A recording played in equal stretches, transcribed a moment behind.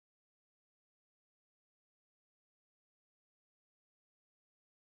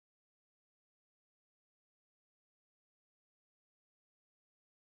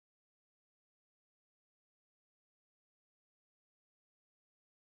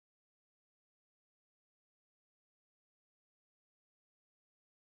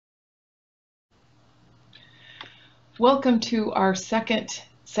Welcome to our second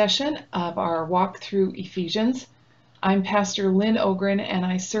session of our walk through Ephesians. I'm Pastor Lynn Ogren and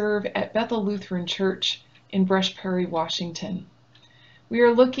I serve at Bethel Lutheran Church in Brush Prairie, Washington. We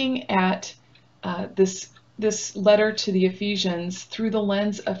are looking at this letter to the Ephesians through the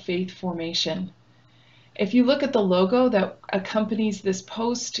lens of faith formation. If you look at the logo that accompanies this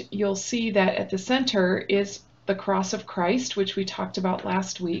post, you'll see that at the center is the cross of Christ, which we talked about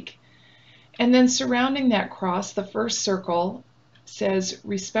last week. And then surrounding that cross, the first circle says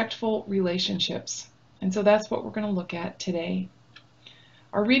respectful relationships. And so that's what we're going to look at today.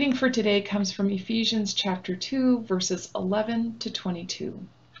 Our reading for today comes from Ephesians chapter 2, verses 11 to 22.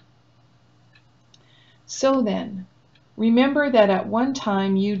 So then, remember that at one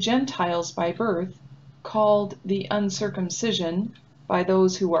time you Gentiles by birth, called the uncircumcision by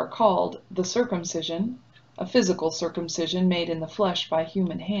those who are called the circumcision, a physical circumcision made in the flesh by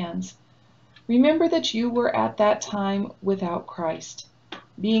human hands, remember that you were at that time without Christ,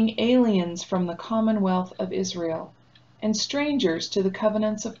 being aliens from the commonwealth of Israel, and strangers to the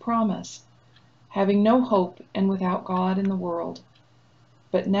covenants of promise, having no hope and without God in the world.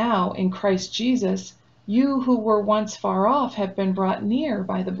 But now, in Christ Jesus, you who were once far off have been brought near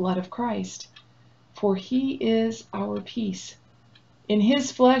by the blood of Christ, for he is our peace. In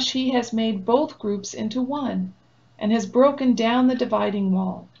his flesh he has made both groups into one, and has broken down the dividing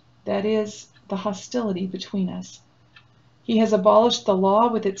wall, that is, the hostility between us. He has abolished the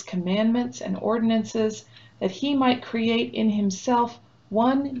law with its commandments and ordinances, that he might create in himself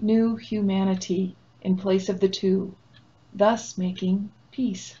one new humanity in place of the two, thus making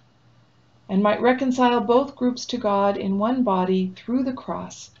peace, and might reconcile both groups to God in one body through the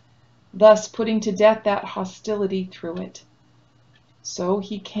cross, thus putting to death that hostility through it. So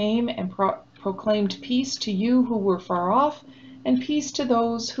he came and proclaimed peace to you who were far off, and peace to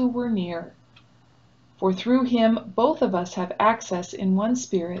those who were near. For through him both of us have access in one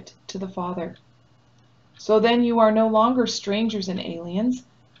Spirit to the Father. So then you are no longer strangers and aliens,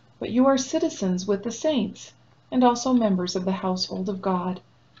 but you are citizens with the saints, and also members of the household of God,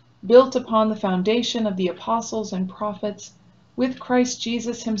 built upon the foundation of the apostles and prophets, with Christ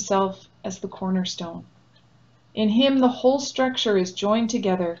Jesus himself as the cornerstone. In him the whole structure is joined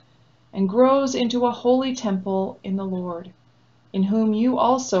together and grows into a holy temple in the Lord, in whom you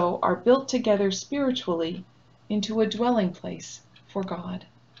also are built together spiritually into a dwelling place for God.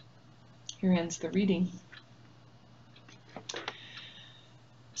 Here ends the reading.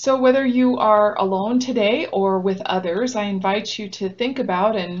 So whether you are alone today or with others, I invite you to think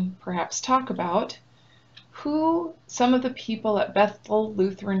about and perhaps talk about who some of the people at Bethel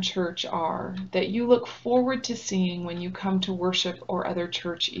Lutheran Church are that you look forward to seeing when you come to worship or other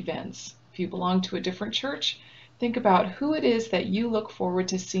church events. If you belong to a different church, think about who it is that you look forward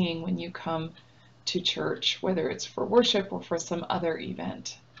to seeing when you come to church, whether it's for worship or for some other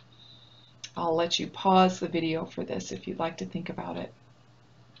event. I'll let you pause the video for this if you'd like to think about it.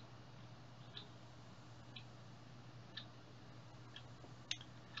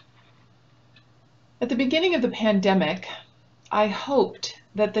 At the beginning of the pandemic, I hoped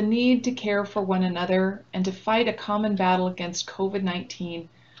that the need to care for one another and to fight a common battle against COVID-19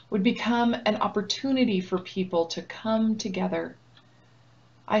 would become an opportunity for people to come together.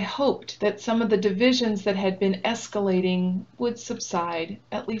 I hoped that some of the divisions that had been escalating would subside,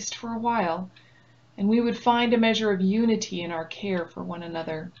 at least for a while, and we would find a measure of unity in our care for one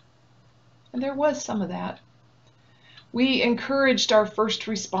another. And there was some of that. We encouraged our first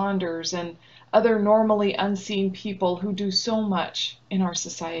responders and other normally unseen people who do so much in our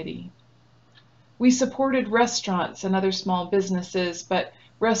society. We supported restaurants and other small businesses, but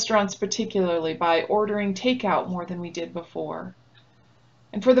restaurants particularly, by ordering takeout more than we did before.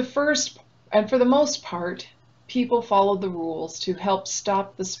 And for the most part, people followed the rules to help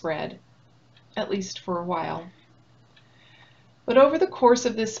stop the spread, at least for a while. But over the course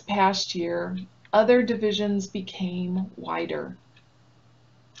of this past year, other divisions became wider.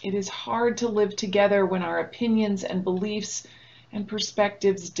 It is hard to live together when our opinions and beliefs and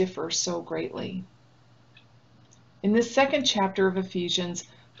perspectives differ so greatly. In this second chapter of Ephesians,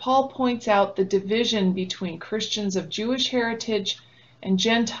 Paul points out the division between Christians of Jewish heritage and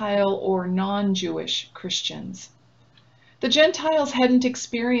Gentile or non-Jewish Christians. The Gentiles hadn't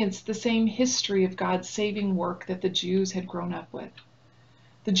experienced the same history of God's saving work that the Jews had grown up with.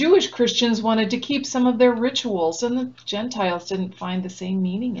 The Jewish Christians wanted to keep some of their rituals, and the Gentiles didn't find the same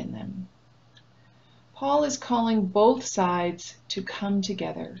meaning in them. Paul is calling both sides to come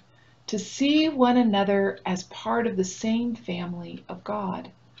together, to see one another as part of the same family of God.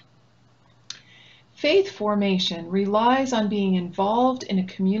 Faith formation relies on being involved in a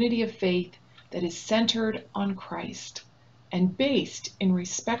community of faith that is centered on Christ and based in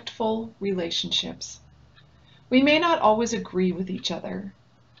respectful relationships. We may not always agree with each other.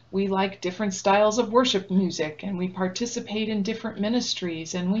 We like different styles of worship music, and we participate in different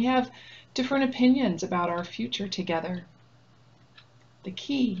ministries, and we have different opinions about our future together. The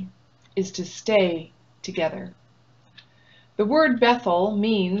key is to stay together. The word Bethel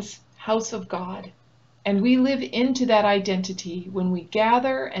means house of God, and we live into that identity when we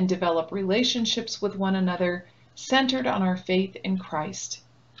gather and develop relationships with one another centered on our faith in Christ.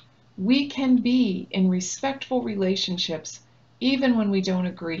 We can be in respectful relationships even when we don't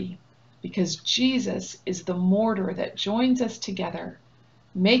agree, because Jesus is the mortar that joins us together,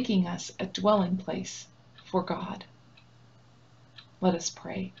 making us a dwelling place for God. Let us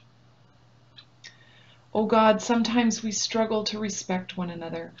pray. O God, sometimes we struggle to respect one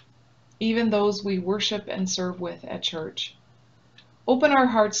another, even those we worship and serve with at church. Open our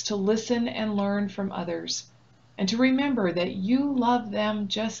hearts to listen and learn from others, and to remember that you love them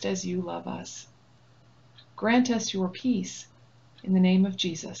just as you love us. Grant us your peace, in the name of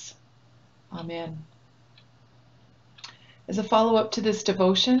Jesus. Amen. As a follow-up to this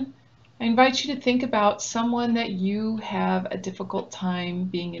devotion, I invite you to think about someone that you have a difficult time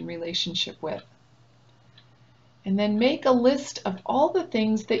being in relationship with. And then make a list of all the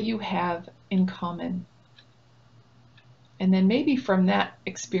things that you have in common. And then maybe from that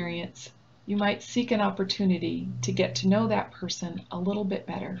experience, you might seek an opportunity to get to know that person a little bit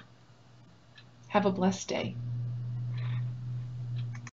better. Have a blessed day.